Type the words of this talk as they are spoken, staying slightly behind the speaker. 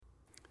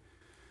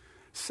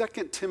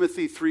2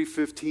 Timothy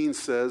 3:15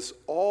 says,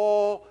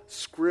 all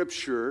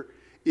Scripture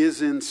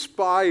is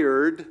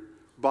inspired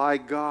by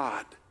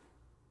God.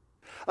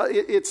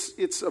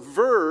 It's a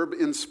verb,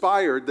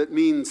 inspired, that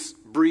means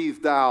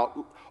breathed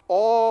out.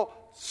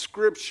 All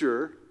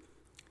Scripture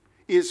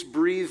is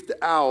breathed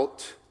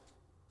out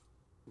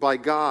by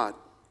God.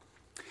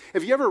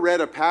 Have you ever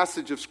read a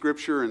passage of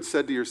Scripture and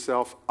said to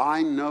yourself,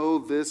 I know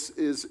this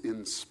is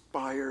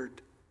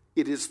inspired.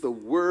 It is the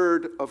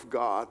Word of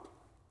God.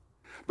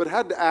 But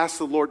had to ask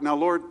the Lord, now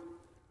Lord,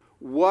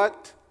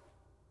 what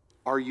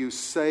are you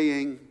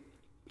saying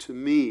to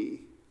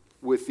me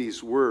with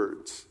these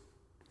words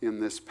in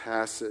this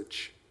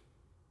passage?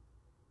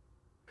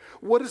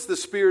 What is the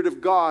Spirit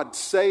of God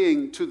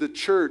saying to the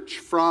church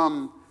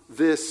from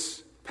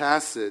this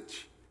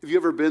passage? Have you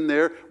ever been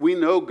there? We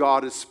know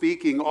God is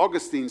speaking.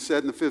 Augustine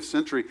said in the 5th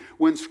century,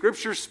 when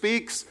Scripture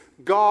speaks,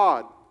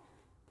 God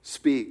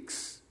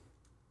speaks.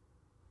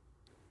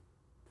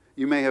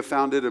 You may have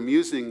found it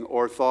amusing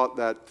or thought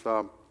that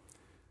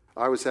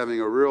I was having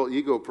a real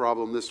ego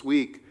problem this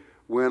week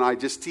when I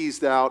just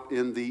teased out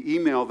in the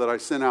email that I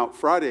sent out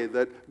Friday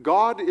that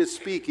God is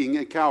speaking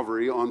at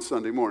Calvary on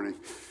Sunday morning.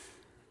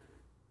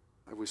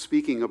 I was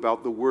speaking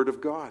about the Word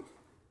of God,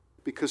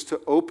 because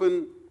to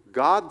open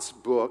God's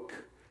book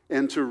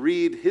and to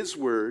read His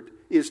Word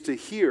is to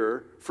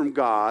hear from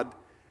God,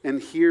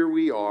 and here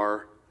we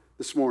are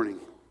this morning.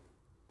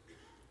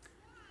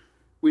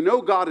 We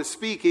know God is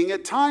speaking.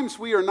 At times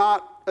we are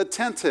not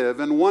attentive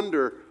and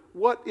wonder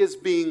what is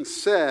being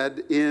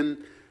said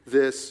in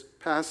this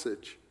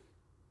passage.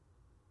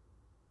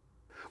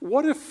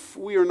 What if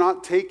we are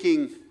not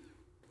taking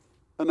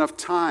enough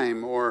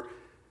time or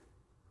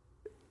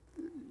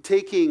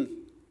taking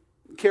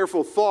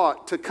careful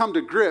thought to come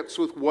to grips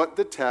with what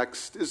the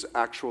text is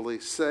actually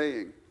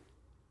saying?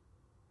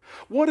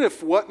 What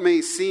if what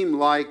may seem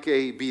like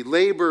a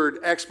belabored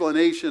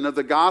explanation of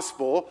the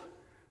gospel,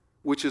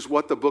 which is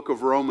what the book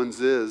of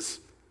Romans is,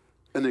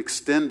 an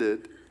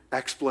extended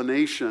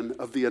explanation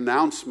of the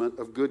announcement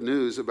of good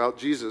news about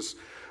Jesus.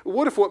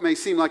 What if what may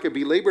seem like a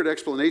belabored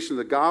explanation of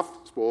the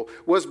gospel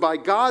was by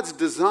God's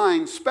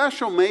design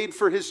special made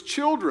for His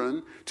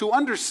children to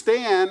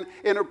understand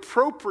and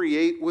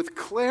appropriate with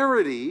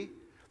clarity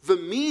the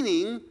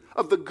meaning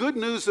of the good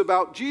news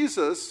about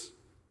Jesus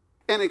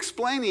and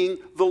explaining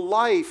the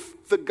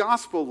life, the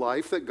gospel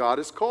life that God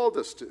has called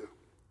us to?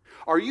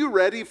 Are you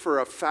ready for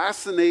a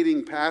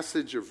fascinating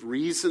passage of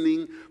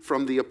reasoning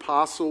from the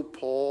Apostle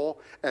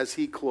Paul as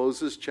he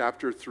closes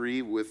chapter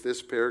 3 with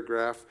this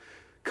paragraph?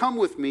 Come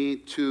with me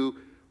to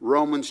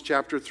Romans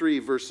chapter 3,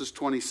 verses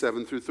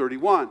 27 through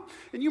 31.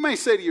 And you may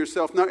say to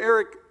yourself, now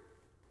Eric,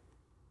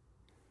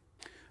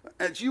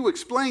 as you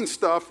explain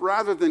stuff,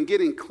 rather than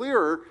getting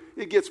clearer,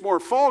 it gets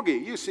more foggy.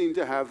 You seem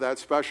to have that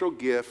special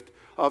gift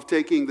of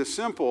taking the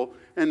simple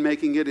and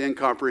making it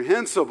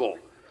incomprehensible.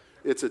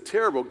 It's a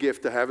terrible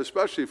gift to have,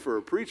 especially for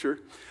a preacher.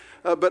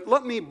 But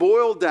let me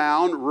boil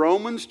down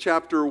Romans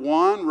chapter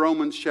 1,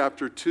 Romans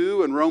chapter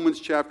 2, and Romans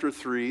chapter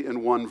 3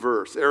 in one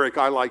verse. Eric,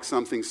 I like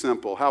something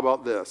simple. How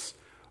about this?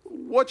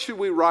 What should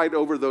we write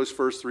over those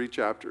first 3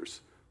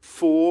 chapters?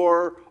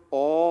 For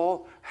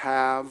all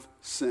have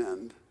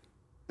sinned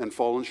and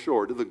fallen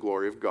short of the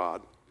glory of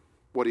God.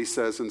 What he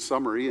says in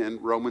summary in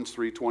Romans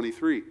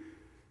 3:23.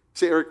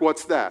 Say, Eric,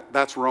 what's that?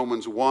 That's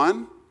Romans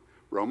 1,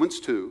 Romans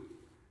 2,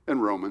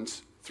 and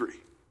Romans 3.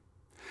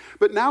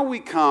 But now we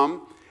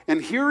come,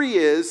 and here he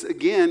is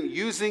again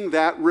using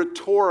that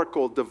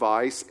rhetorical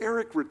device.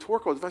 Eric,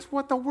 rhetorical device.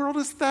 What the world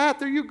is that?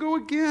 There you go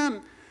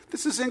again.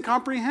 This is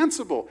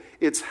incomprehensible.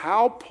 It's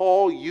how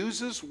Paul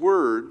uses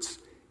words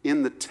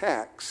in the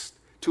text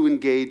to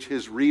engage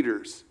his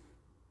readers.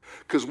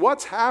 Because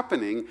what's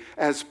happening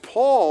as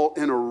Paul,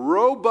 in a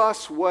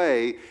robust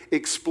way,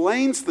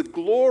 explains the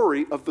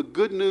glory of the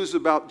good news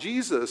about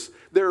Jesus,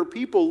 there are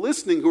people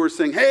listening who are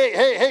saying,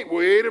 hey,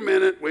 wait a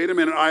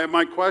minute, I have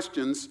my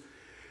questions.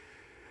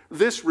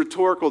 This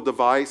rhetorical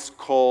device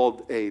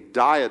called a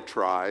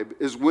diatribe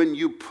is when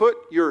you put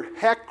your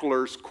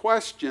heckler's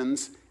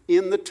questions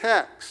in the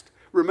text.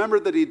 Remember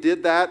that he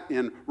did that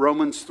in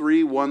Romans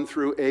 3, 1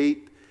 through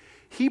 8?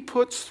 He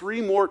puts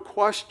 3 more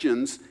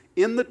questions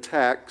in the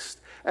text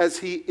as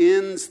he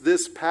ends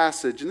this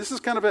passage. And this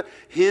is kind of a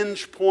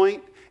hinge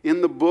point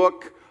in the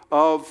book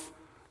of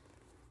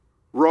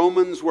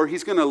Romans where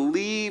he's going to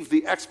leave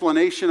the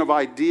explanation of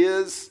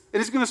ideas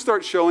and he's going to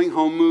start showing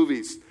home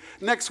movies.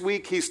 Next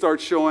week, he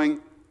starts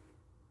showing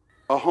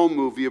a home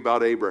movie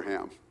about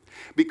Abraham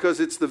because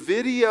it's the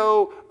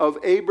video of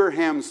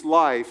Abraham's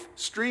life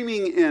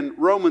streaming in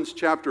Romans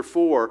chapter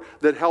 4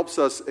 that helps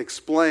us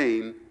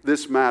explain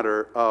this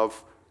matter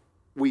of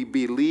we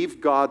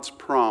believe God's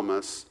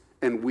promise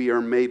and we are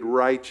made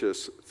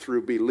righteous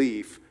through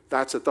belief.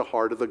 That's at the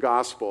heart of the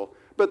gospel.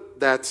 But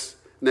that's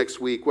next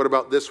week. What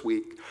about this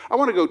week? I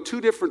want to go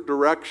 2 different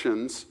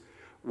directions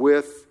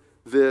with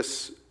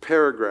this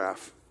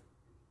paragraph.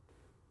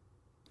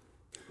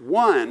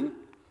 One,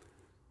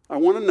 I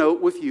want to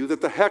note with you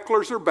that the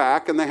hecklers are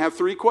back and they have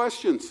 3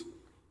 questions.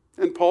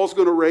 And Paul's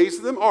going to raise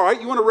them. All right,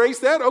 you want to raise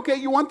that? Okay,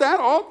 you want that?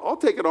 I'll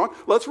take it on.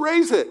 Let's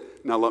raise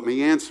it. Now let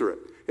me answer it.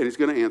 And he's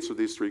going to answer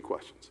these three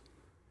questions.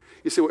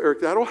 You say, well,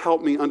 Eric, that'll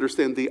help me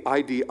understand the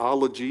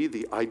ideology,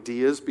 the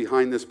ideas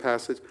behind this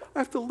passage. I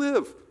have to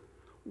live.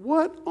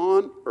 What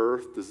on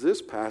earth does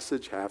this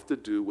passage have to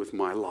do with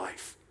my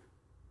life?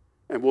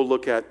 And we'll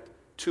look at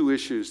two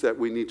issues that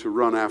we need to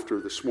run after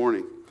this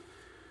morning.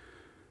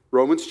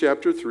 Romans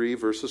chapter 3,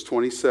 verses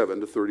 27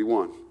 to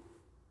 31.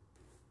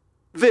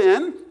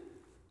 Then,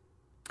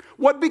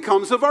 what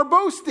becomes of our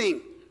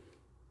boasting?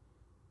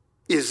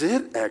 Is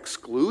it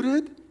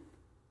excluded?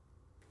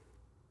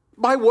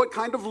 By what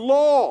kind of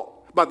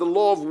law? By the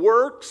law of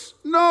works?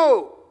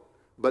 No,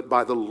 but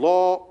by the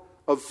law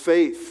of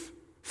faith.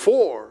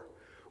 For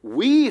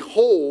we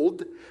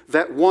hold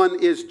that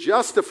one is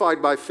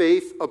justified by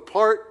faith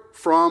apart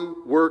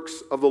from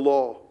works of the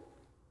law.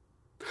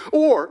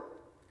 Or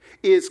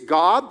is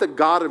God the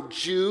God of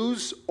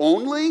Jews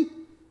only?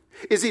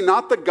 Is he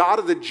not the God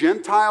of the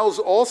Gentiles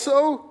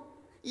also?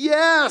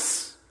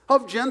 Yes,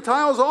 of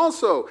Gentiles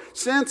also,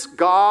 since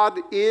God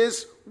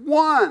is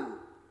one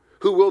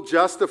who will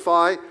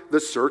justify the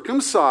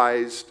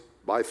circumcised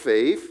by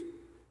faith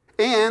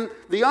and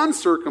the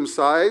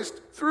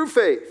uncircumcised through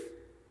faith.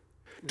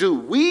 Do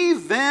we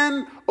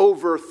then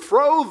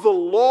overthrow the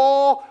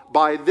law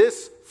by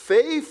this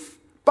faith?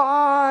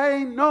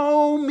 By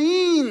no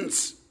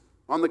means.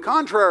 On the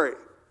contrary,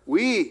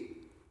 we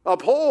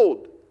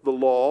uphold the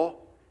law.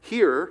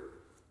 Hear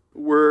the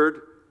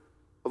word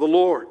of the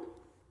Lord.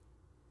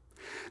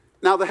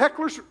 Now the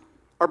hecklers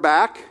are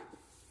back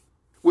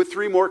with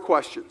three more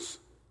questions.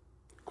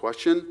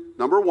 Question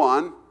number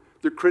one,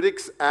 the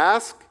critics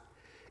ask,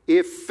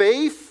 if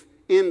faith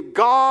in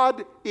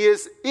God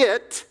is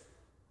it,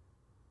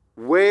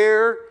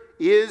 where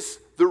is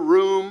the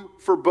room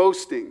for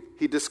boasting?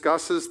 He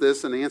discusses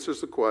this and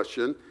answers the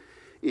question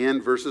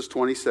in verses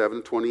 27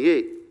 and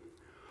 28.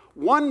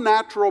 One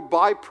natural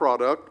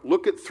byproduct,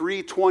 look at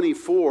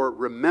 3:24.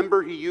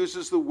 Remember, he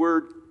uses the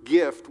word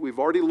gift. We've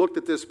already looked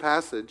at this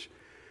passage.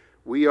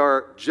 We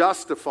are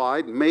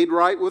justified, made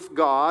right with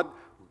God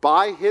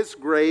by his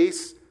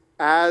grace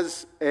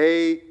as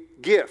a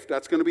gift.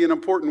 That's going to be an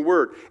important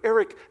word.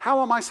 Eric,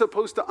 how am I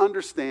supposed to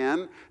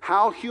understand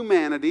how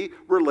humanity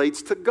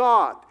relates to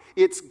God?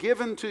 It's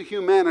given to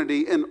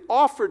humanity and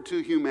offered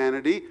to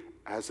humanity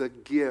as a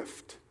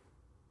gift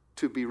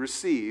to be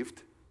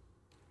received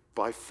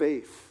by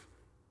faith.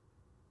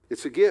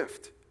 It's a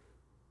gift.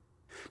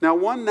 Now,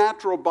 one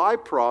natural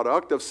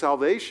byproduct of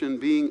salvation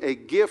being a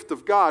gift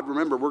of God,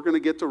 remember, we're going to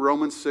get to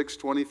Romans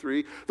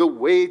 6:23. The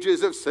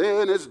wages of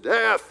sin is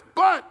death,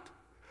 but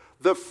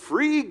the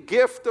free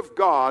gift of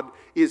God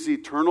is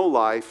eternal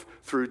life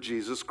through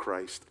Jesus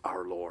Christ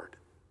our Lord.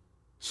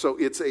 So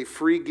it's a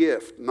free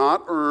gift,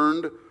 not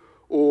earned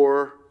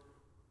or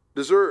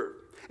deserved.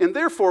 And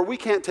therefore, we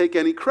can't take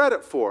any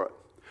credit for it.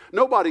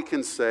 Nobody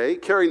can say,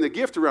 carrying the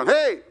gift around,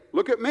 hey,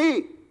 look at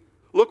me.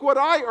 Look what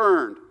I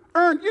earned.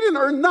 Earned? You didn't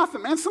earn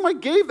nothing, man. Somebody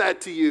gave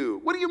that to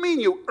you. What do you mean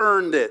you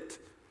earned it?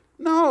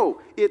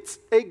 No, it's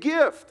a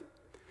gift.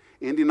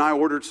 Andy and I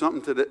ordered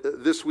something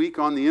this week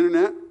on the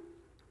internet.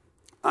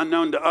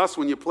 Unknown to us,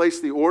 when you place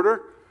the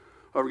order,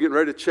 we're getting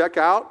ready to check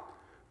out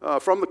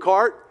from the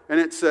cart, and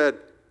it said,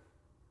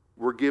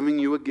 we're giving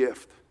you a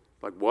gift.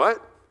 Like,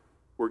 what?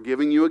 We're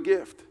giving you a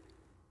gift.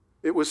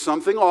 It was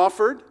something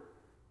offered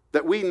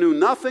that we knew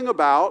nothing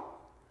about,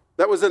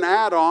 that was an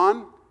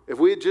add-on. If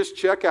we had just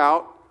check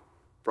out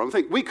from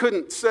the thing, we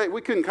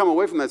couldn't come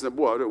away from that and say,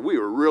 boy, we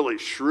were really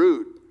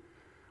shrewd.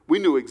 We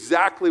knew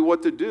exactly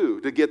what to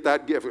do to get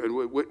that gift.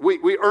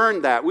 We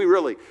earned that. We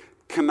really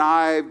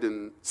connived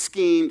and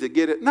schemed to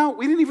get it. No,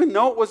 we didn't even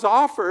know it was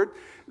offered.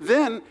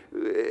 Then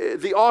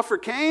the offer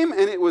came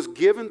and it was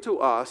given to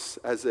us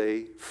as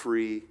a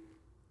free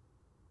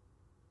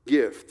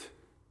gift.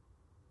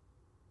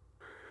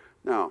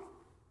 Now,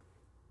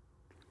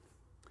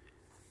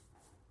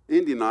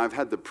 Indy and I have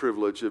had the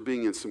privilege of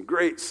being in some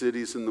great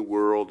cities in the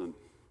world and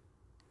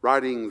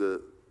riding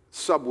the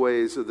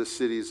subways of the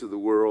cities of the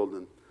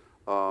world.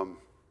 And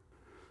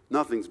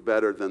nothing's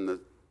better than the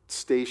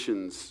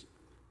stations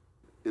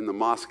in the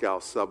Moscow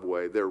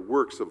subway. They're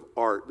works of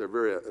art.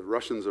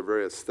 Russians are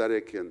very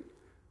aesthetic, and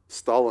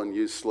Stalin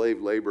used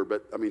slave labor.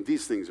 But, I mean,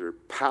 these things are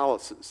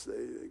palaces.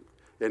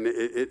 And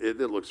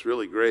it looks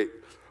really great.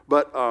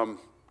 But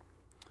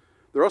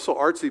they're also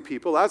artsy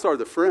people, as are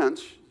the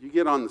French. You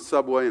get on the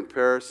subway in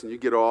Paris and you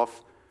get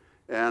off,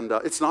 and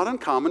it's not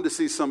uncommon to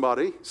see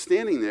somebody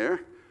standing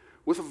there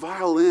with a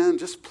violin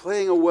just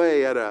playing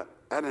away at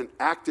an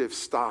active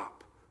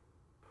stop.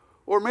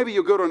 Or maybe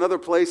you'll go to another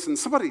place and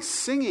somebody's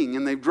singing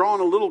and they've drawn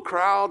a little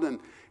crowd and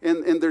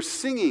they're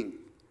singing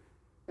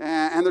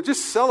and they're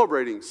just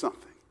celebrating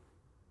something.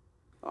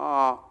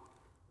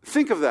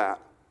 Think of that.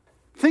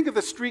 Think of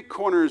the street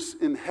corners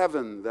in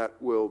heaven that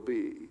will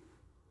be.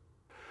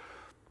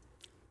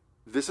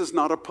 This is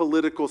not a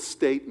political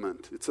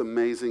statement. It's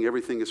amazing.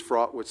 Everything is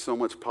fraught with so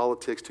much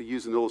politics. To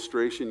use an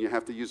illustration, you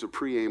have to use a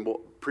preamble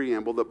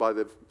that by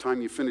the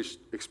time you finish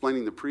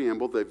explaining the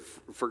preamble, they've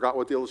forgot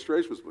what the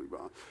illustration was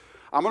about.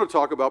 I'm going to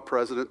talk about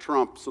President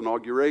Trump's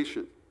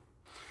inauguration.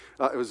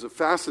 It was a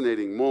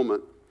fascinating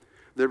moment.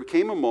 There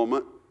became a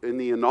moment in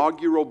the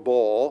inaugural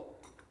ball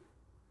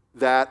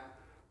that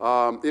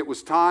it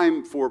was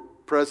time for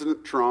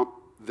President Trump,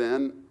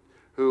 then,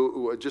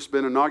 who had just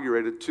been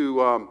inaugurated,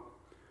 to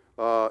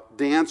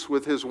dance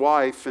with his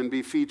wife and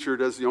be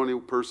featured as the only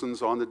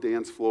persons on the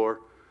dance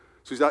floor.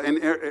 So he's out,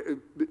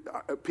 and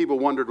people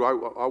wondered,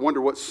 I wonder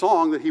what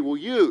song that he will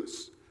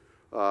use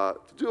to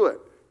do it.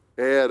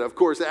 And of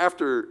course,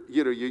 after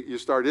you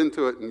start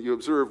into it and you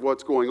observe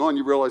what's going on,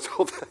 you realize,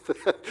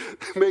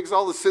 that makes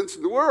all the sense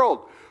in the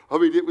world. I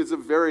mean, it was a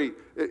very,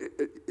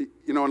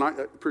 and I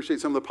appreciate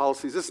some of the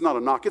policies. This is not a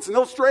knock; it's an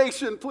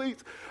illustration, please.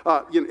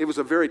 It was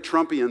a very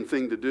Trumpian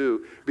thing to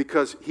do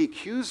because he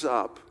cues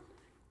up.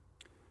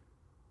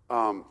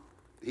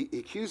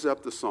 He cues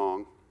up the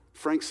song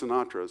Frank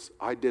Sinatra's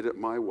 "I Did It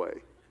My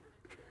Way."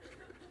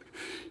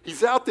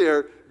 He's out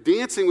there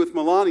dancing with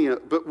Melania,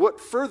 but what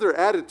further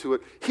added to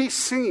it, he's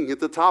singing at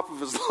the top of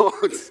his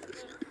lungs.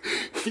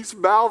 He's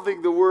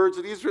mouthing the words,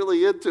 and he's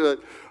really into it.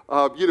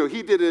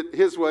 He did it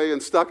his way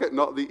and stuck it in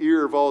the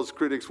ear of all his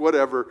critics,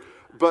 whatever.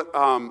 But,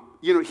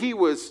 he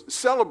was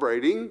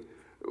celebrating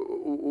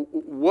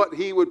what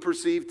he would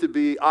perceive to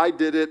be, I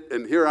did it,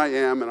 and here I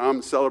am, and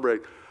I'm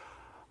celebrating.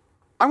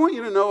 I want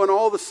you to know in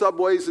all the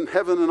subways in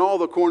heaven and all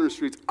the corner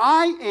streets,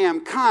 I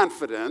am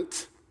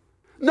confident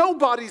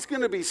nobody's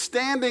going to be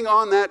standing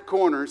on that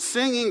corner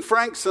singing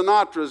Frank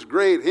Sinatra's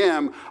great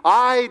hymn,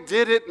 I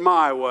Did It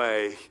My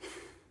Way.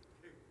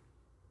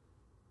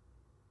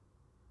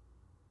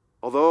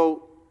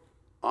 Although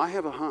I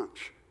have a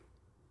hunch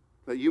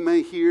that you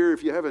may hear,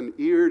 if you have an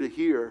ear to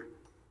hear,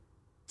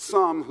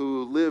 some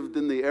who lived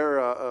in the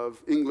era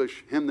of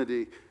English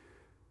hymnody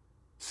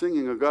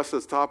singing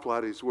Augustus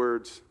Topladi's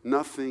words,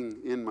 nothing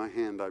in my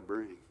hand I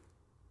bring,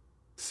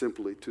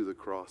 simply to the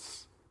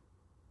cross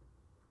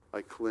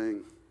I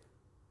cling.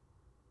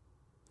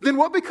 Then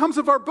what becomes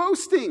of our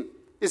boasting?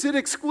 Is it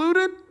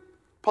excluded?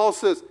 Paul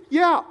says,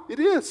 yeah, it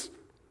is.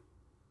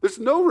 There's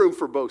no room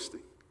for boasting.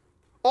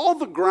 All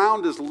the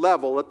ground is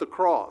level at the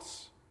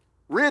cross.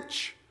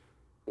 Rich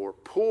or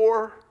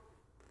poor,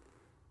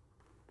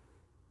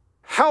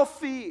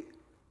 healthy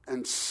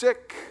and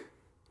sick,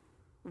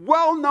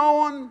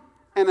 well-known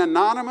and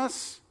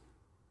anonymous,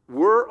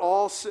 we're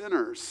all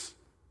sinners,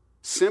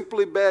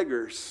 simply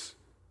beggars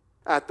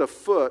at the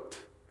foot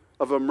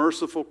of a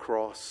merciful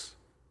cross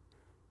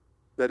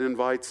that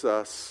invites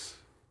us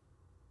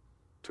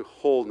to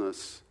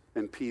wholeness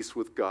and peace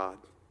with God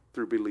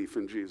through belief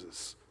in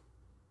Jesus.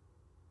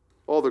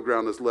 All the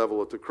ground is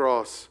level at the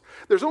cross.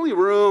 There's only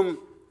room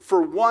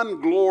for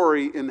one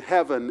glory in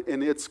heaven,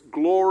 and it's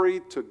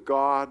glory to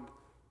God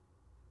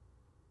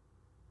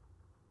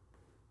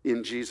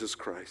in Jesus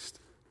Christ.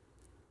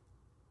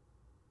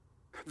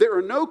 There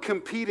are no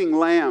competing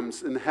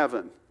lambs in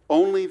heaven,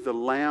 only the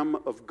Lamb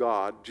of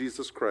God,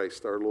 Jesus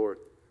Christ our Lord.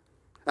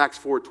 Acts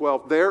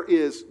 4:12, there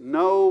is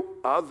no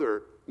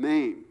other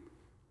name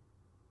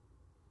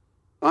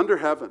under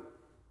heaven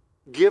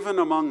given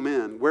among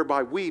men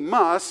whereby we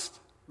must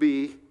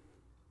be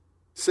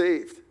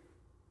saved.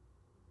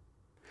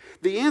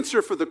 The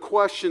answer for the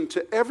question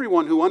to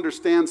everyone who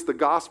understands the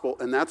gospel,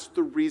 and that's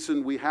the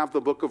reason we have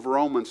the book of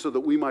Romans, so that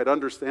we might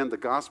understand the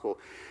gospel.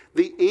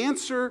 The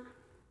answer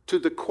to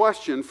the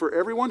question for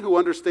everyone who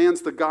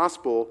understands the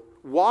gospel,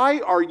 why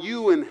are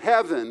you in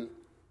heaven,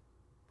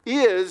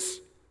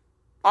 is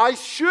I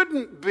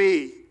shouldn't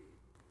be.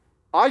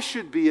 I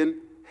should be in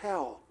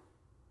hell.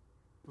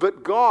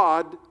 But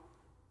God,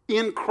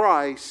 in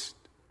Christ,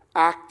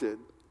 acted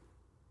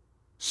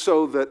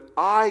so that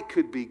I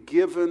could be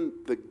given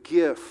the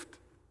gift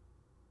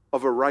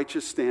of a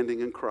righteous standing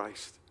in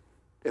Christ.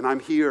 And I'm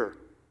here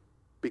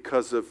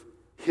because of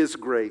His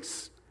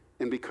grace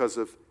and because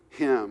of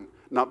Him,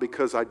 not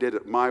because I did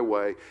it my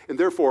way. And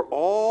therefore,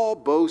 all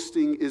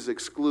boasting is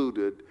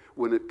excluded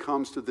when it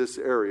comes to this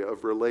area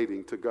of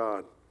relating to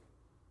God.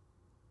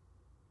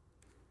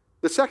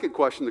 The second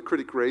question the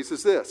critic raised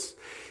is this: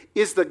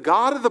 is the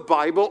God of the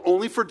Bible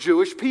only for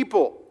Jewish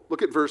people?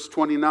 Look at verse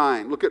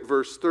 29. Look at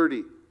verse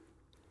 30.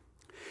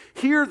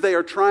 Here they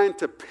are trying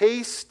to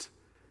paste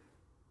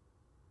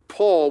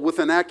Paul with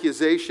an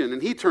accusation,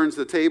 and he turns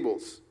the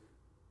tables.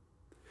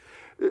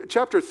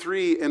 Chapter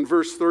 3 and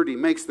verse 30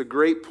 makes the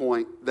great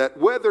point that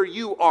whether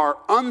you are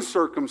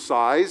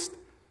uncircumcised,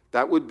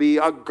 that would be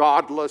a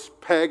godless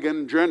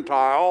pagan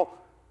Gentile,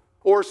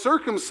 or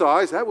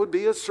circumcised, that would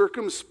be a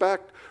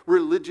circumspect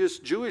religious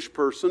Jewish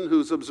person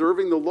who's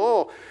observing the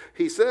law.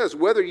 He says,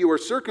 whether you are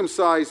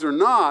circumcised or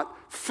not,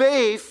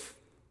 faith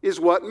is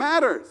what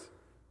matters.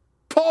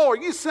 Paul, are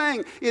you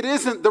saying it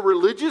isn't the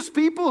religious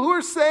people who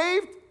are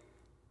saved?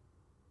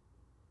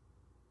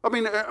 I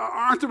mean,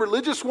 aren't the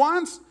religious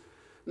ones?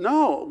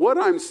 No, what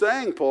I'm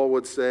saying, Paul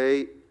would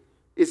say,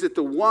 is that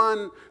the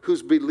one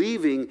who's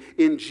believing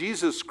in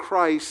Jesus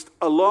Christ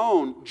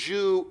alone,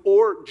 Jew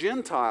or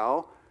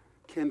Gentile,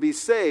 can be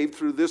saved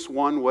through this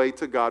one way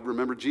to God.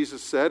 Remember,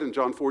 Jesus said in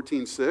John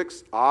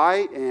 14:6,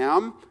 I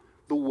am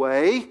the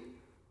way,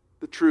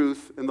 the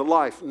truth, and the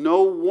life.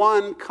 No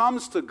one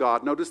comes to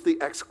God. Notice the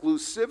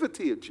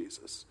exclusivity of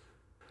Jesus.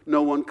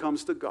 No one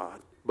comes to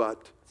God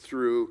but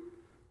through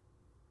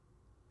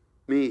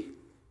me.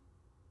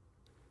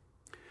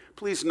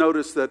 Please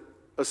notice that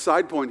a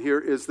side point here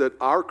is that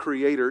our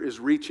Creator is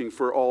reaching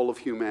for all of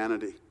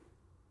humanity.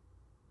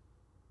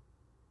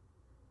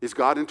 Is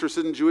God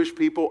interested in Jewish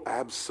people?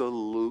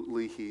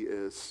 Absolutely He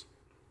is.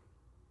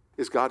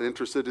 Is God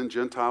interested in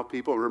Gentile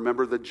people?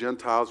 Remember, the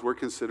Gentiles were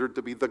considered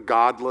to be the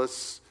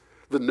godless,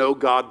 the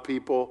no-God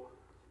people.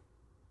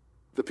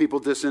 The people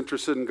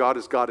disinterested in God.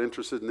 Is God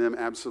interested in them?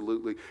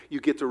 Absolutely. You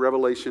get to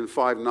Revelation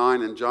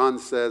 5:9, and John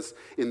says,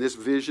 in this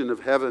vision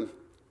of heaven,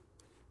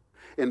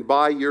 and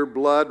by your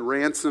blood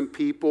ransom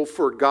people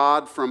for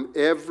God from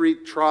every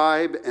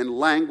tribe and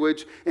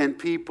language and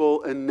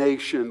people and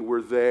nation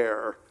were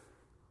there.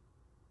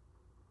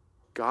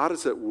 God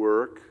is at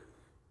work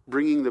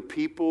bringing the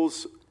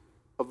peoples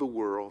of the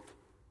world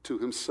to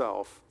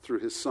Himself through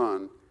His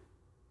Son,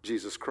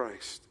 Jesus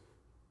Christ.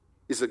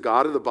 Is the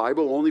God of the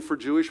Bible only for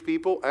Jewish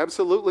people?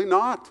 Absolutely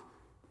not.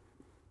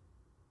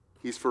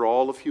 He's for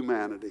all of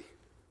humanity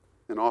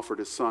and offered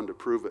His Son to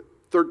prove it.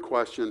 Third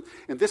question,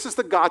 and this is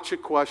the gotcha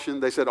question.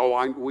 They said,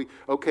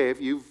 okay,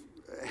 if you've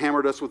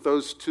hammered us with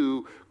those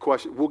two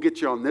questions, we'll get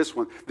you on this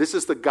one. This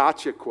is the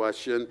gotcha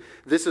question.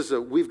 This is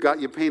we've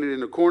got you painted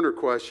in a corner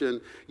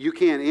question. You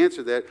can't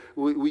answer that.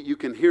 You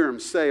can hear him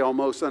say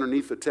almost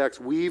underneath the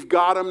text, we've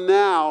got him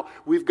now.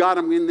 We've got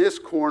him in this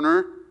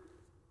corner.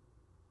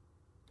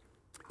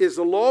 Is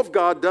the law of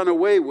God done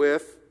away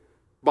with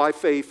by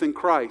faith in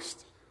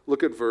Christ?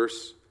 Look at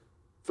verse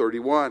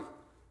 31.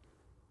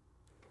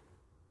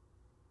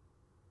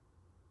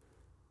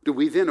 Do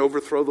we then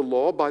overthrow the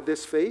law by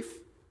this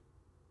faith?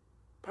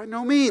 By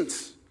no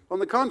means. On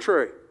the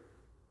contrary,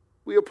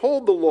 we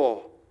uphold the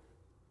law.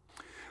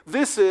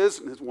 This is,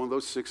 and it's one of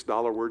those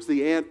 $6 words,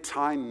 the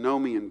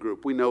antinomian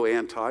group. We know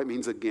anti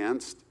means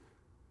against.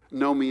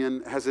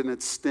 Nomian has in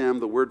its stem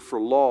the word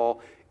for law.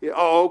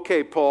 Oh,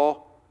 okay,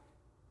 Paul.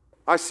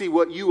 I see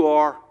what you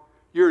are.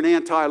 You're an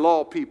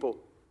anti-law people.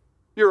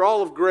 You're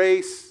all of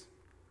grace.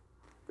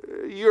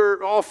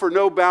 You're all for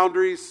no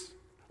boundaries.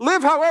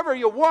 Live however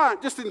you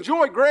want. Just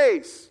enjoy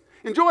grace.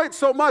 Enjoy it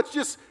so much.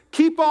 Just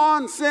keep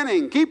on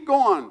sinning. Keep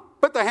going.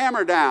 Put the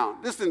hammer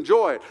down. Just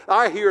enjoy it.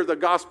 I hear the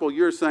gospel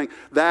you're saying.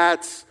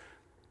 That's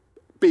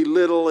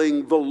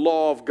belittling the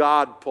law of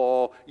God,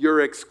 Paul.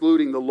 You're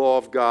excluding the law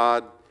of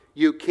God.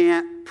 You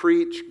can't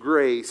preach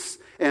grace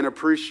and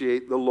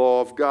appreciate the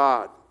law of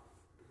God.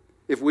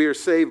 If we are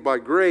saved by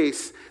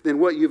grace, then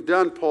what you've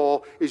done,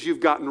 Paul, is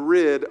you've gotten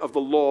rid of the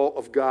law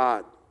of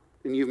God.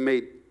 And you've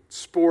made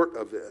sport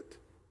of it.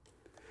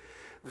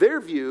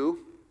 Their view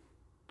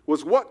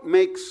was what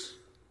makes,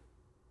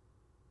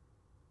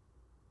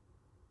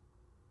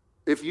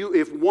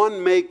 if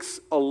one makes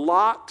a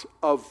lot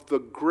of the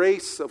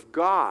grace of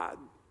God,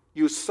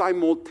 you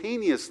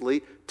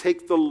simultaneously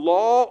take the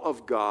law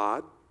of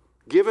God,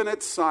 given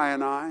at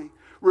Sinai,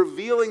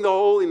 revealing the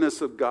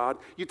holiness of God,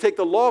 you take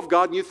the law of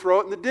God and you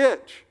throw it in the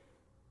ditch.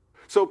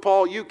 So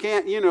Paul, you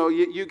can't,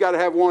 you got to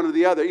have one or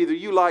the other. Either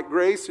you like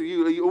grace or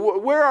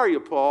where are you,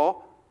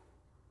 Paul?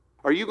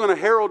 Are you going to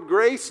herald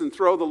grace and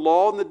throw the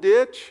law in the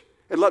ditch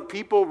and let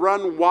people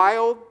run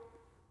wild?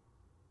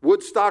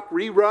 Woodstock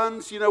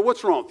reruns?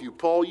 What's wrong with you,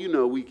 Paul?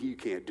 You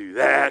can't do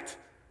that.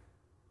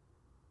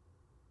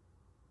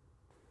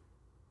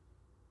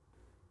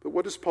 But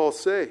what does Paul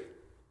say?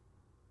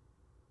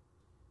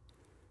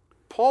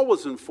 Paul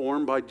was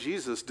informed by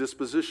Jesus'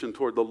 disposition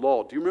toward the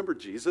law. Do you remember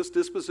Jesus'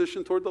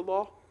 disposition toward the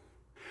law?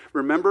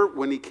 Remember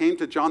when he came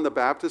to John the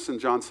Baptist and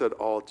John said,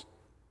 "Oh,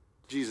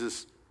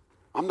 Jesus,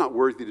 I'm not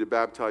worthy to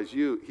baptize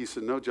you." He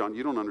said, "No, John,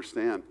 you don't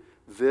understand.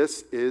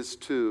 This is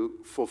to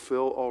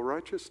fulfill all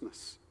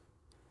righteousness."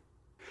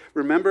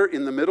 Remember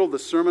in the middle of the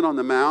Sermon on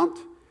the Mount,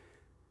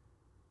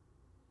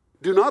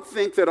 "Do not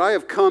think that I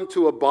have come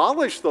to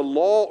abolish the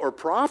law or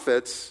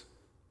prophets.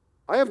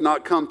 I have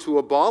not come to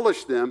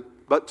abolish them,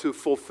 but to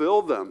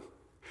fulfill them."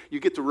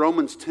 You get to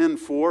Romans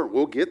 10:4.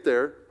 We'll get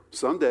there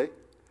someday.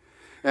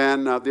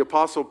 And the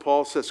Apostle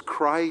Paul says,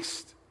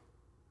 Christ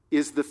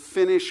is the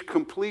finished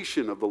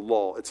completion of the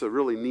law. It's a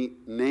really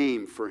neat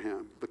name for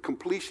him. The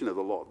completion of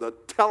the law. The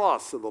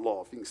telos of the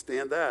law, if you can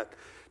stand that.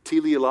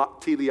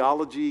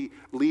 Teleology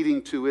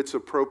leading to its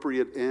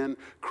appropriate end.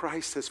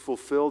 Christ has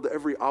fulfilled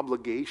every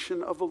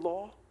obligation of the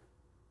law.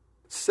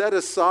 Set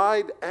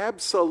aside?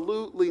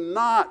 Absolutely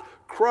not.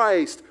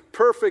 Christ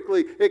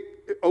perfectly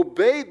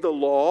obeyed the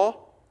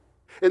law.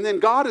 And then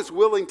God is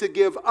willing to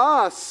give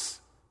us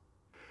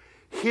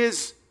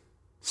His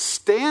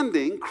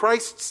standing,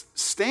 Christ's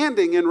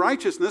standing in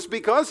righteousness,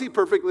 because He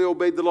perfectly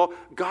obeyed the law.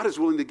 God is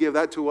willing to give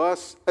that to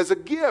us as a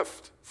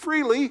gift,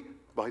 freely,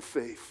 by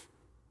faith.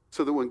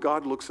 So that when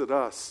God looks at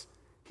us,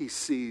 He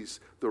sees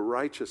the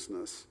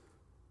righteousness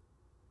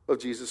of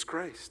Jesus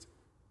Christ.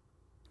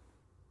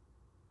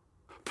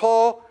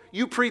 Paul,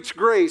 you preach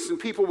grace and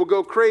people will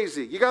go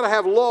crazy. You got to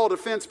have law to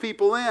fence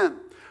people in.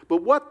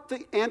 But what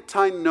the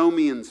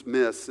antinomians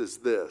miss is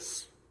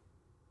this.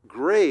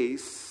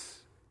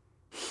 Grace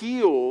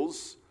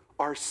heals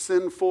our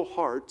sinful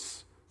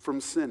hearts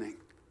from sinning.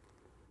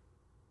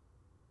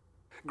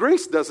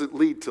 Grace doesn't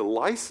lead to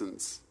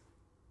license.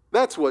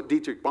 That's what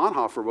Dietrich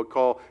Bonhoeffer would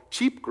call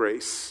cheap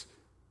grace.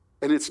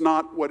 And it's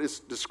not what is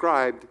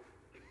described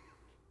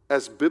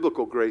as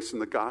biblical grace in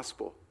the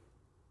gospel.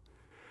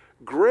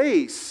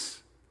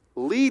 Grace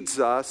leads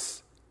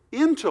us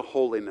into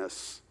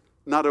holiness,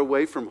 not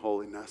away from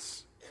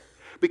holiness.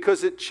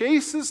 Because it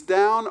chases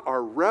down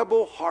our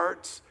rebel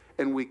hearts,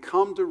 and we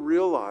come to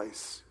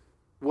realize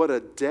what a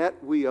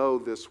debt we owe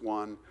this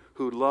one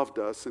who loved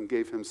us and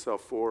gave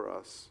himself for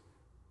us.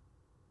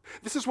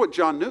 This is what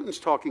John Newton's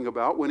talking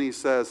about when he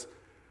says,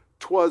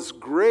 "'Twas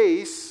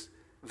grace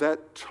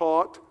that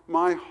taught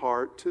my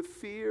heart to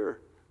fear."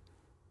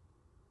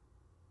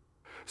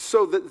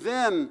 So that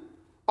then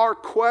our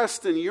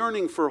quest and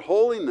yearning for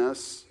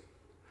holiness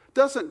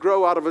doesn't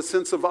grow out of a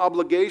sense of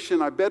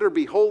obligation. I better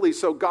be holy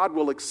so God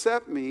will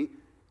accept me.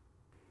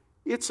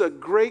 It's a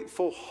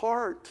grateful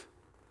heart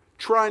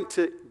trying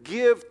to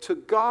give to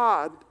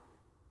God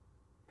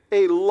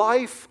a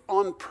life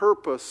on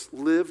purpose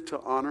lived to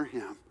honor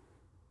him,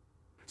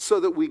 so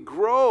that we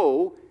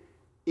grow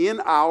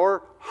in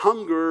our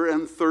hunger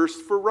and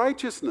thirst for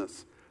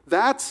righteousness.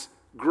 That's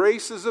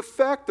grace's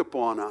effect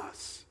upon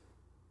us.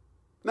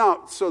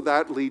 Now, so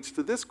that leads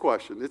to this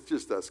question. It's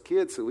just us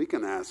kids, so we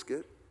can ask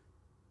it.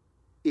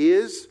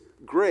 Is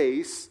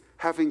grace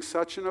having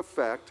such an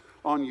effect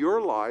on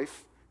your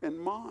life and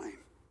mine?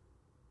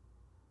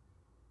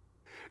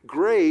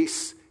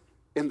 Grace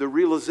and the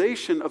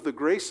realization of the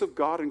grace of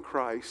God in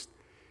Christ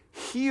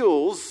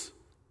heals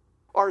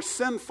our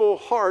sinful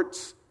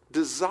heart's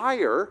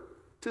desire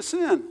to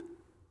sin,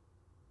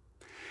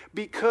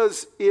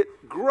 because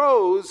it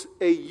grows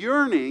a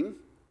yearning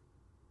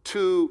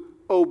to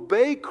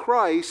obey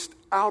Christ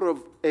out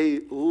of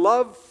a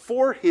love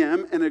for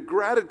him and a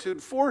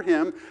gratitude for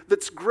him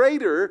that's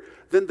greater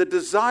than the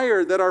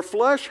desire that our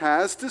flesh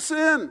has to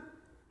sin.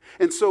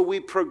 And so we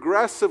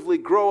progressively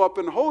grow up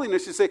in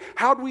holiness. You say,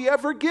 how'd we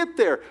ever get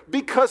there?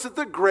 Because of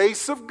the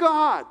grace of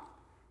God.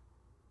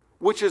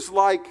 Which is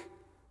like,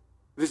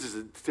 this is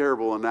a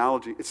terrible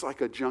analogy, it's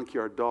like a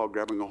junkyard dog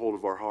grabbing a hold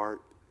of our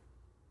heart.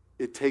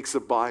 It takes a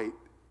bite,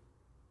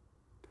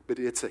 but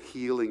it's a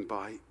healing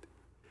bite.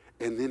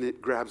 And then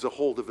it grabs a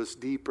hold of us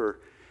deeper.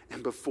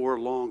 And before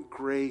long,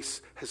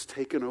 grace has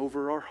taken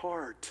over our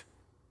heart.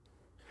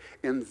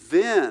 And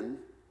then,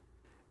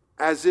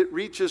 as it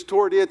reaches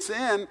toward its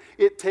end,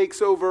 it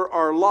takes over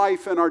our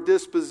life and our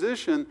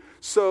disposition,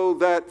 so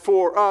that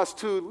for us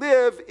to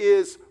live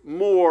is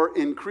more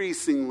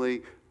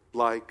increasingly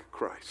like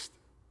Christ.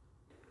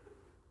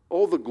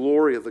 Oh, the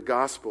glory of the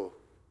gospel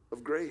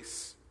of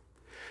grace.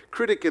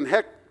 Critics and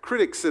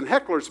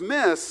hecklers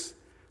miss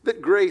that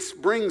grace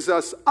brings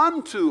us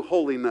unto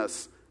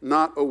holiness,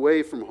 not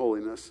away from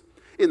holiness.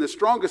 In the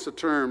strongest of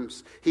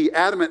terms, he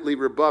adamantly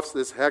rebuffs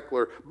this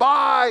heckler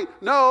by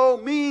no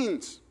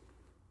means.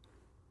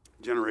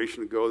 A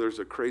generation ago, there's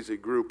a crazy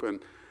group in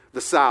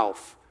the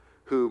South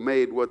who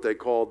made what they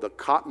called the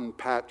cotton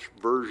patch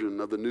version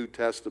of the New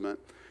Testament.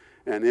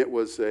 And it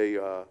was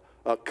a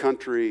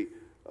country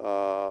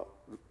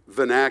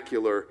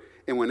vernacular.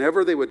 And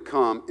whenever they would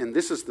come, and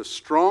this is the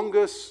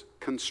strongest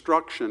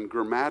construction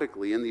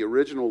grammatically in the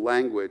original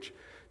language,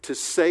 to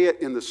say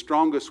it in the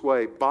strongest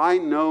way, by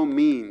no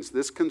means,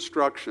 this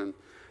construction,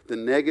 the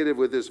negative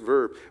with this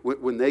verb,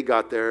 when they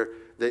got there,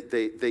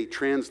 they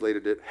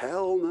translated it,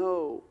 hell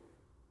no.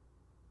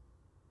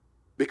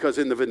 Because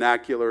in the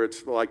vernacular,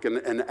 it's like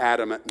an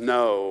adamant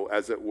no,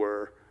 as it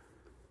were.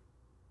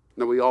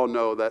 Now, we all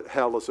know that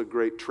hell is a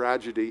great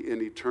tragedy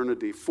in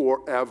eternity,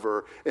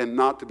 forever, and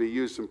not to be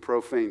used in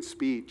profane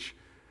speech.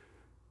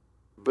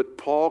 But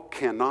Paul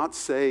cannot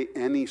say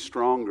any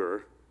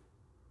stronger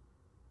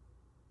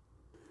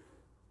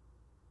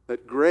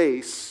that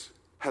grace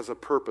has a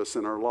purpose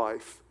in our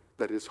life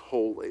that is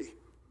holy.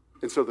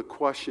 And so the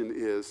question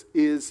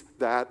is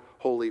that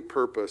holy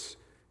purpose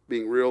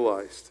being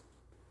realized?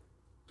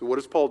 So what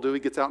does Paul do? He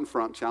gets out in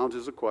front,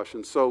 challenges a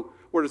question. So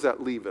where does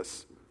that leave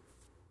us?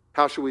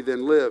 How should we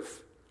then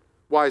live?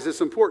 Why is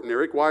this important,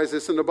 Eric? Why is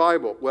this in the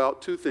Bible? Well,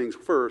 two things.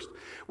 First,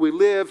 we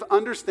live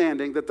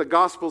understanding that the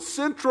gospel's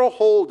central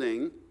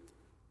holding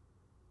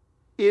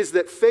is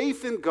that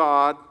faith in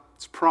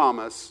God's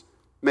promise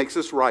makes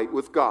us right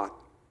with God.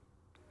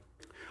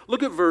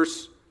 Look at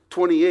verse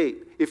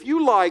 28. If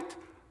you liked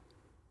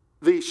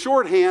the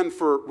shorthand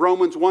for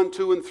Romans 1,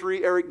 2, and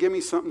 3, Eric, give me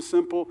something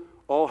simple.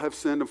 All have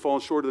sinned and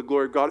fallen short of the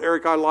glory of God.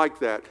 Eric, I like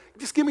that.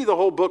 Just give me the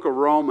whole book of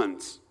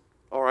Romans.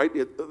 All right,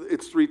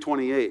 it's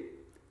 3:28.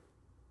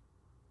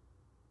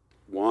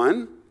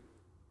 One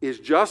is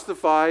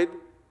justified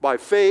by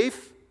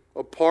faith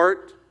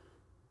apart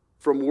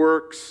from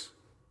works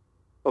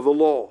of the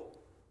law.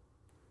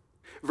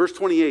 Verse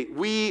 28,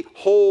 we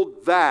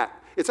hold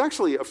that. It's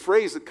actually a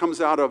phrase that comes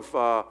out of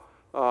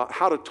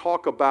how to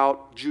talk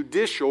about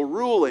judicial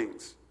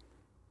rulings,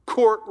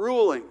 court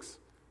rulings.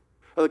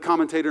 The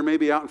commentator may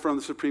be out in front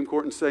of the Supreme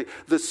Court and say,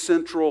 the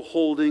central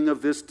holding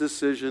of this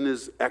decision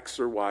is X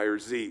or Y or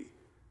Z.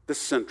 The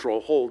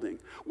central holding.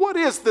 What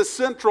is the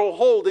central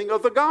holding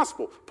of the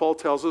gospel? Paul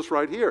tells us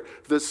right here.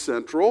 The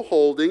central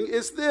holding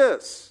is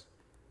this.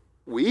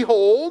 We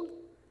hold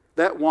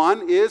that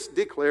one is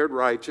declared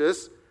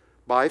righteous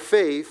by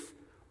faith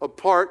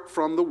apart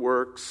from the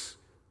works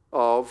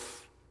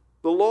of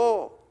the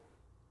law.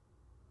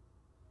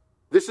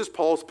 This is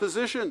Paul's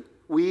position.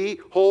 We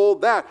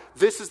hold that.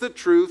 This is the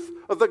truth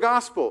of the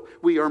gospel.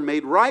 We are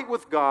made right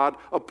with God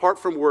apart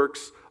from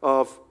works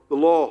of the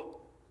law.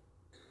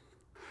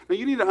 Now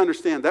you need to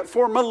understand that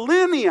for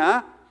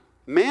millennia,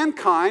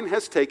 mankind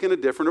has taken a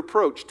different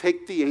approach.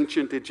 Take the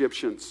ancient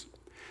Egyptians.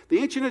 The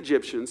ancient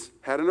Egyptians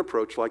had an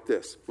approach like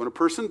this. When a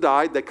person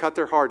died, they cut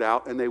their heart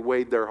out and they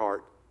weighed their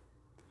heart.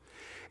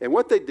 And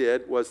what they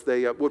did was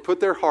they would put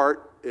their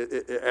heart,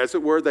 as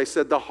it were, they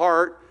said the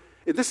heart,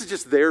 this is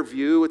just their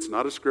view, it's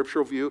not a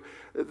scriptural view.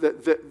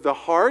 The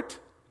heart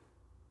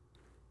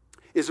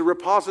is a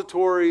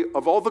repository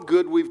of all the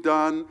good we've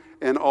done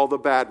and all the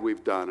bad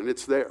we've done, and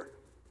it's there.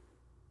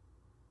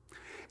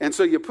 And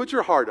so you put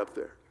your heart up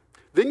there.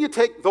 Then you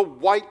take the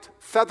white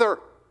feather,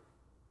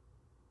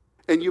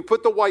 and you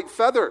put the white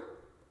feather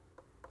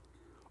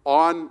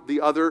on the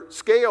other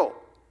scale.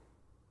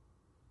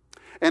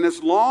 And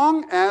as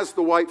long as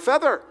the white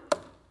feather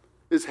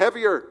is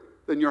heavier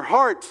than your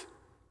heart,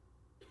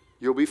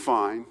 you'll be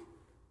fine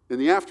in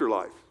the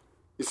afterlife.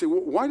 You say,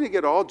 well, why do you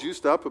get all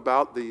juiced up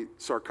about the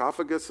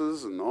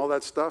sarcophaguses and all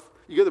that stuff?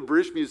 You go to the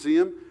British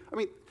Museum. I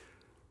mean,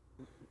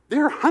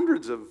 there are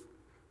hundreds of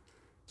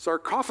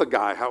sarcophagi.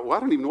 I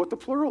don't even know what the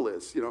plural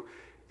is.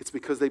 It's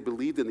because they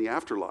believed in the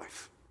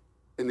afterlife.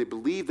 And they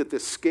believed that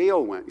this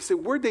scale went. You say,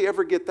 where'd they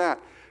ever get that?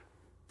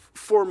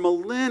 For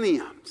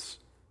millenniums,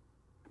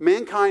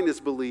 mankind has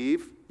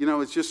believed,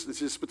 it's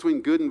just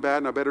between good and bad,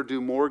 and I better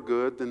do more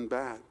good than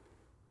bad.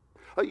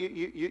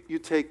 You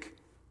take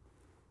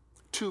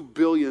 2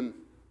 billion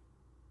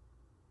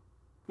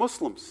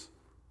Muslims,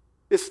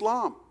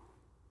 Islam.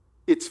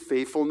 It's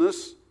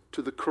faithfulness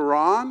to the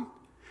Quran,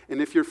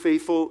 and if you're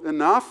faithful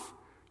enough,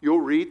 you'll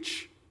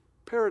reach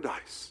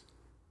paradise.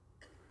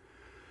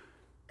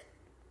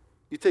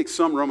 You take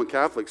some Roman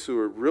Catholics who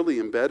are really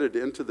embedded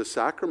into the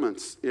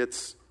sacraments.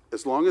 It's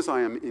as long as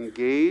I am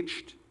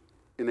engaged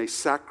in a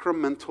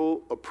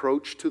sacramental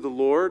approach to the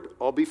Lord,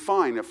 I'll be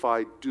fine. If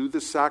I do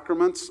the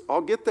sacraments,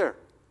 I'll get there.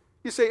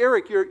 You say,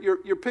 Eric,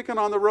 you're picking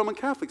on the Roman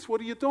Catholics. What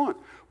are you doing?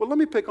 Well, let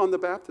me pick on the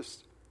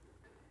Baptists.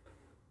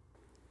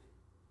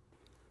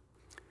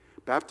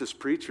 Baptist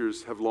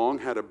preachers have long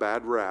had a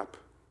bad rap.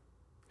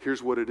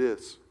 Here's what it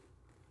is.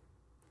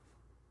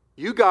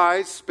 You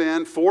guys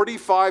spend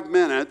 45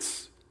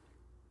 minutes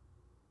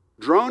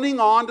droning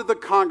on to the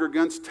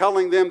congregants,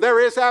 telling them there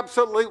is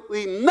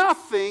absolutely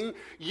nothing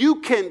you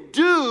can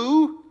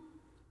do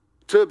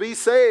to be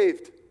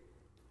saved.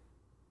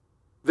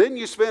 Then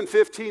you spend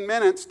 15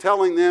 minutes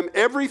telling them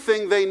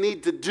everything they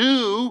need to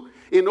do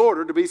in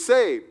order to be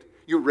saved.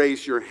 You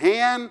raise your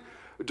hand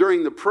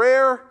during the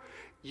prayer.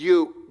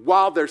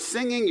 While they're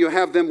singing, you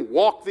have them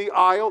walk the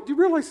aisle. Do you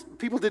realize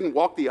people didn't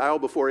walk the aisle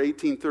before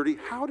 1830?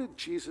 How did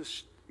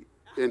Jesus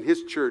and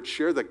his church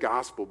share the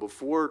gospel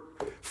before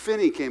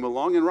Finney came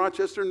along in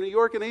Rochester, New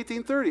York in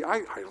 1830?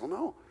 I don't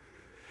know.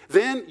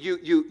 Then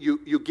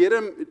you get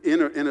him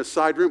in a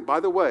side room. By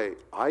the way,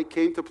 I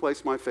came to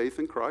place my faith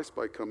in Christ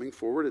by coming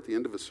forward at the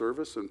end of a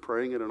service and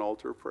praying at an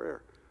altar of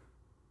prayer.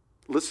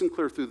 Listen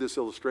clear through this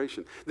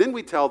illustration. Then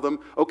we tell them,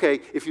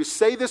 okay, if you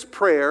say this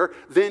prayer,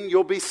 then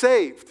you'll be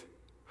saved.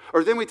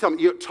 Or then we tell them,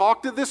 you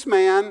talk to this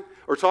man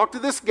or talk to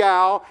this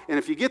gal, and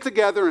if you get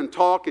together and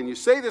talk and you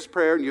say this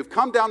prayer and you've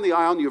come down the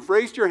aisle and you've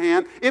raised your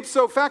hand,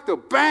 ipso facto,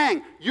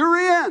 bang, you're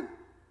in.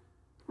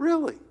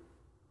 Really?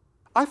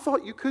 I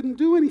thought you couldn't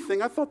do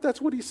anything. I thought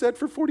that's what he said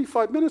for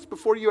 45 minutes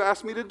before you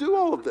asked me to do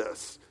all of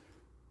this.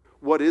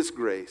 What is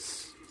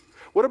grace?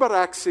 What about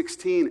Acts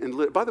 16?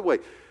 And by the way,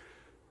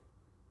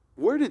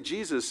 where did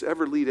Jesus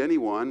ever lead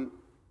anyone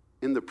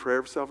in the prayer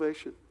of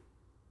salvation?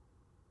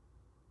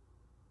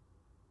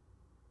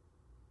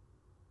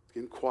 It's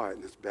getting quiet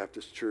in this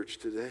Baptist church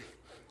today.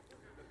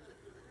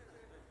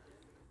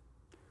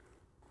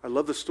 I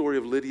love the story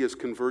of Lydia's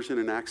conversion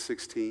in Acts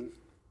 16.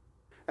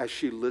 As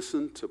she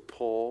listened to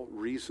Paul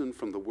reason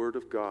from the Word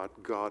of God,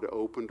 God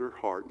opened her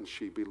heart and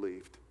she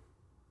believed.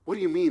 What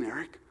do you mean,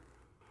 Eric?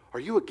 Are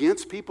you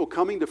against people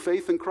coming to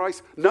faith in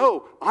Christ?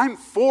 No, I'm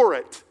for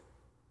it.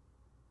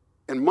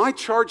 And my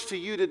charge to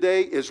you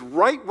today is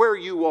right where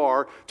you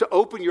are to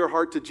open your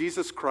heart to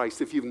Jesus Christ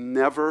if you've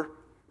never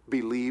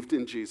believed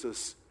in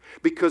Jesus.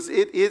 Because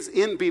it is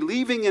in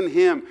believing in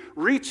Him,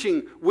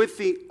 reaching with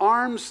the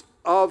arms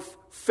of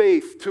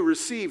faith to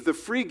receive the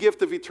free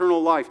gift of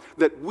eternal life,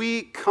 that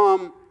we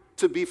come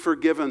to be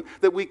forgiven,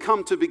 that we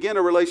come to begin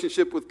a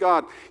relationship with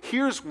God.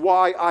 Here's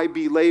why I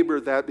belabor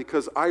that,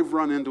 because I've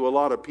run into a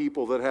lot of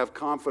people that have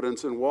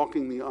confidence in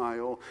walking the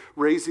aisle,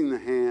 raising the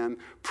hand,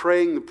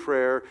 praying the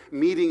prayer,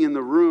 meeting in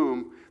the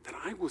room, that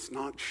I was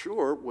not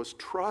sure was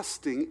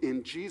trusting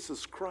in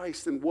Jesus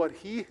Christ and what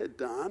He had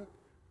done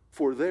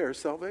for their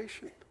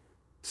salvation.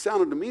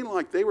 Sounded to me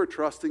like they were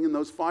trusting in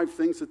those 5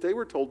 things that they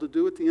were told to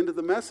do at the end of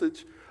the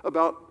message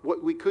about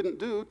what we couldn't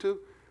do to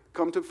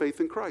come to faith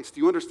in Christ.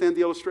 Do you understand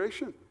the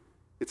illustration?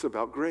 It's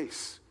about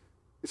grace.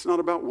 It's not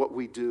about what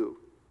we do.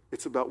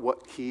 It's about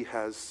what he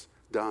has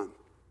done.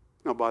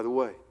 Now, by the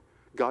way,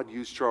 God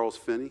used Charles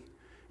Finney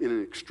in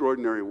an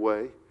extraordinary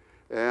way,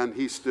 and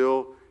he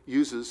still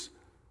uses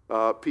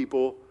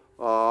people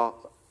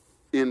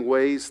in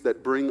ways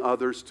that bring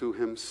others to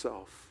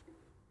himself.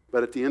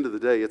 But at the end of the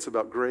day, it's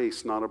about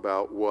grace, not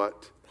about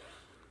what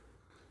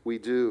we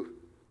do.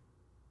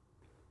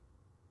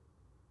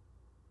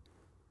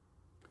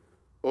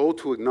 Oh,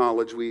 to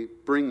acknowledge we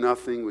bring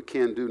nothing, we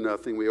can do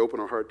nothing, we open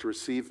our heart to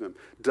receive him.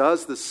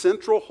 Does the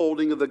central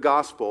holding of the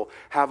gospel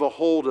have a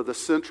hold of the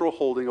central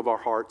holding of our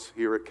hearts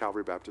here at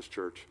Calvary Baptist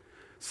Church?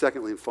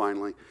 Secondly and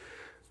finally,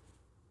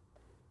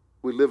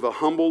 we live a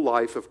humble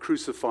life of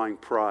crucifying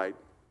pride.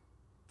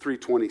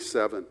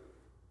 3:27.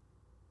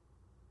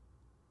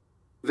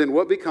 Then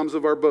what becomes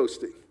of our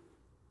boasting?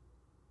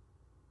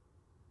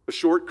 A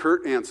short,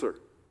 curt answer.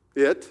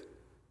 It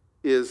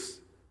is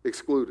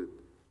excluded.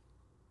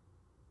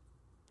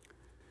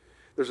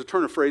 There's a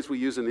turn of phrase we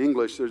use in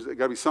English. There's got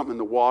to be something in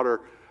the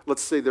water.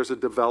 Let's say there's a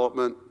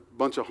development,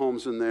 bunch of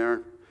homes in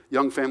there,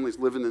 young families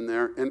living in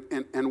there,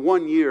 and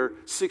 1 year,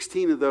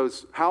 16 of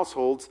those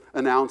households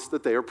announced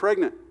that they are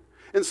pregnant.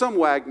 And some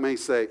wag may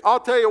say,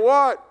 I'll tell you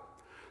what,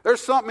 there's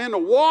something in the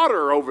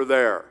water over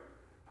there,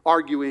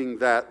 arguing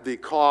that the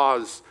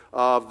cause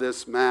of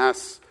this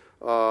mass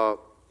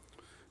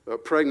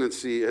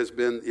pregnancy has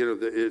been,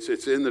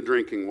 it's in the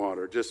drinking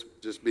water,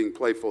 just being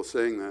playful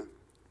saying that.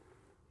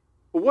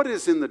 Well, what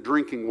is in the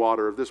drinking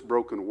water of this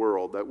broken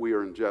world that we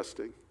are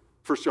ingesting?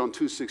 1 John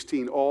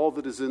 2:16, all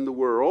that is in the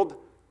world,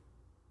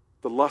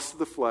 the lust of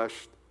the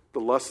flesh, the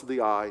lust of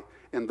the eye,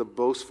 and the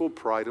boastful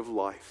pride of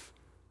life.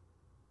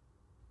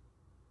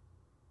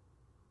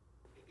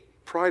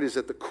 Pride is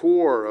at the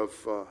core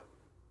of,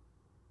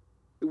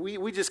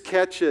 we just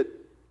catch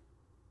it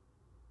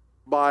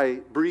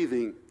by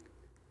breathing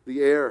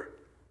the air.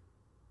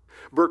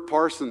 Burke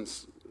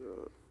Parsons,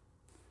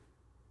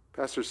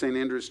 pastor of St.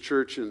 Andrew's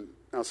Church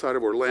outside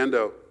of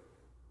Orlando,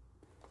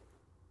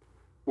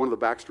 one of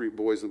the Backstreet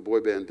Boys in the boy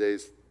band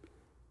days,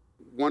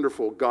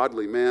 wonderful,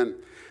 godly man.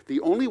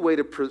 The only way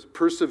to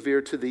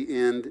persevere to the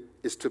end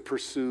is to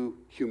pursue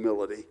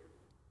humility.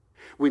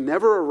 We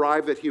never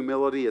arrive at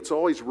humility. It's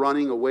always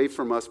running away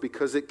from us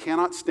because it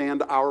cannot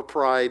stand our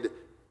pride.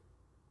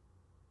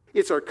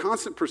 It's our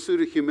constant pursuit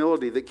of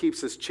humility that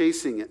keeps us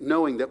chasing it,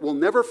 knowing that we'll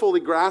never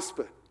fully grasp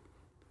it.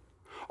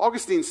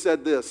 Augustine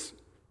said this,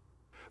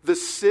 the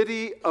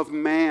city of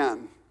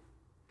man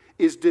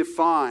is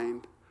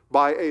defined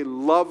by a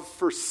love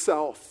for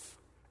self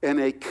and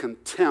a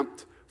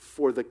contempt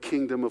for the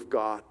kingdom of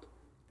God.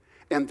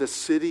 And the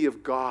city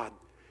of God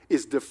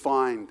is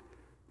defined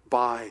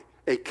by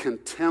a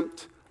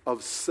contempt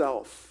of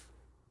self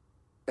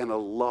and a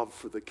love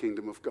for the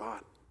kingdom of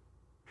God.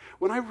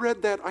 When I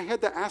read that, I had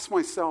to ask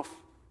myself,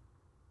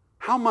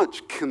 how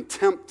much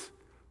contempt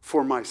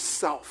for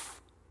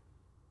myself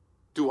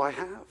do I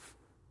have?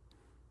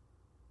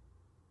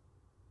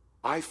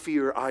 I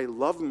fear I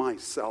love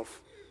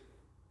myself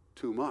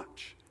too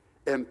much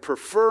and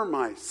prefer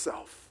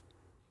myself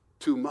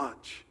too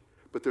much.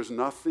 But there's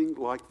nothing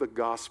like the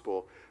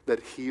gospel that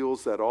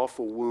heals that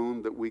awful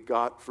wound that we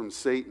got from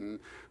Satan,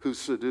 who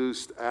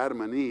seduced Adam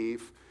and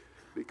Eve,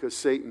 because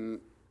Satan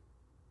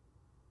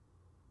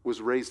was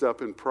raised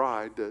up in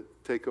pride to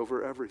take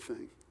over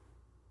everything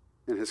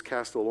and has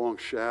cast a long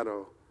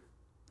shadow.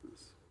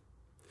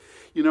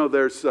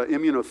 There's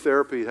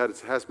immunotherapy that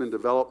has been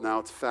developed now.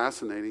 It's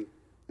fascinating.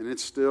 And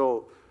it's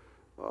still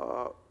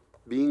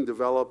being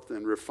developed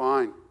and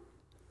refined.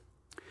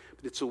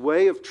 But it's a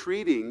way of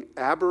treating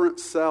aberrant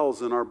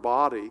cells in our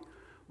body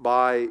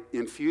by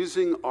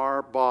infusing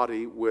our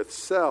body with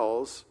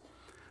cells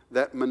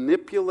that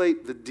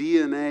manipulate the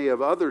DNA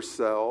of other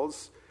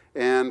cells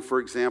and, for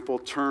example,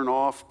 turn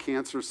off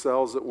cancer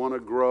cells that want to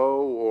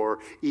grow, or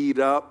eat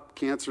up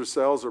cancer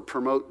cells, or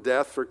promote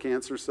death for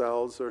cancer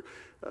cells.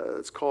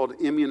 It's called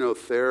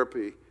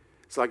immunotherapy.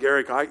 It's like,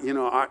 Eric, I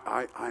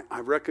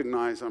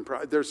recognize I'm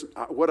proud.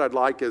 What I'd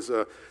like is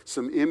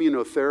some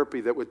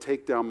immunotherapy that would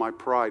take down my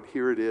pride.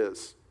 Here it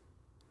is.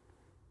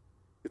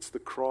 It's the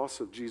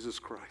cross of Jesus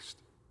Christ.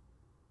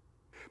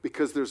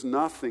 Because there's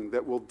nothing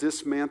that will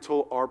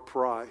dismantle our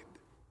pride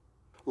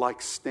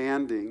like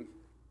standing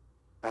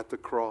at the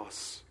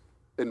cross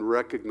and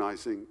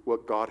recognizing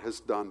what God has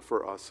done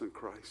for us in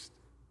Christ.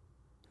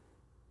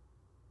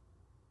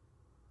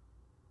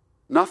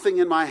 Nothing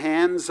in my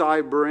hands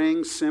I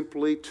bring,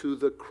 simply to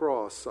the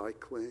cross I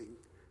cling.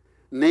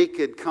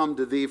 Naked come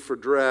to thee for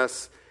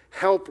dress,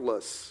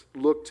 helpless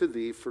look to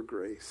thee for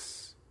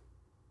grace.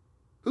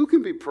 Who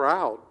can be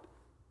proud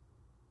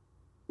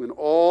when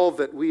all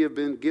that we have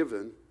been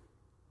given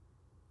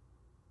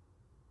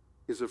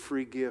is a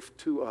free gift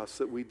to us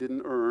that we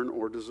didn't earn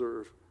or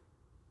deserve?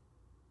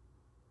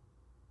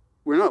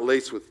 We're not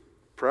laced with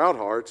proud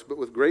hearts, but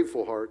with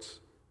grateful hearts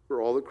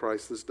for all that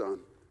Christ has done.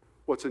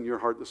 What's in your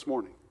heart this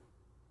morning?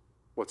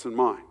 What's in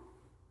mine?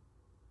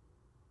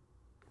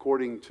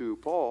 According to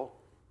Paul,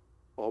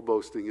 all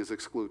boasting is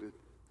excluded.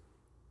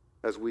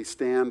 As we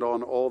stand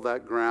on all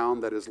that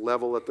ground that is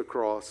level at the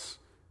cross,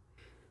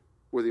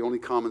 where the only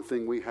common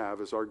thing we have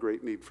is our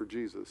great need for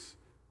Jesus.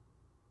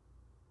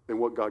 And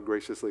what God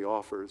graciously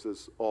offers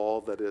is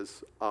all that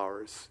is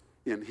ours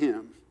in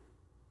him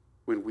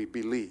when we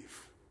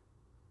believe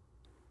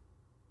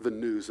the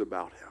news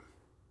about him.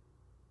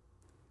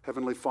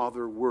 Heavenly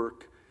Father,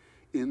 work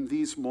in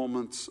these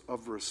moments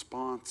of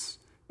response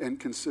and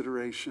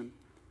consideration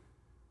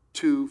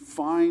to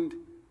find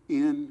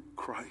in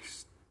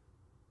Christ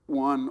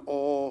one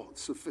all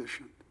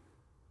sufficient,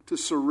 to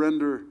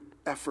surrender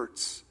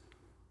efforts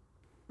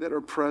that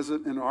are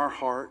present in our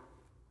heart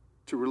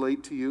to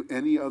relate to you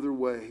any other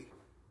way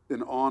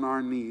than on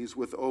our knees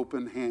with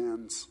open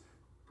hands,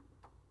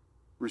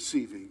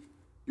 receiving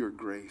your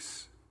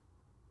grace.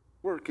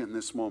 Work in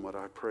this moment,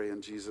 I pray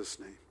in Jesus'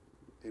 name.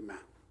 Amen.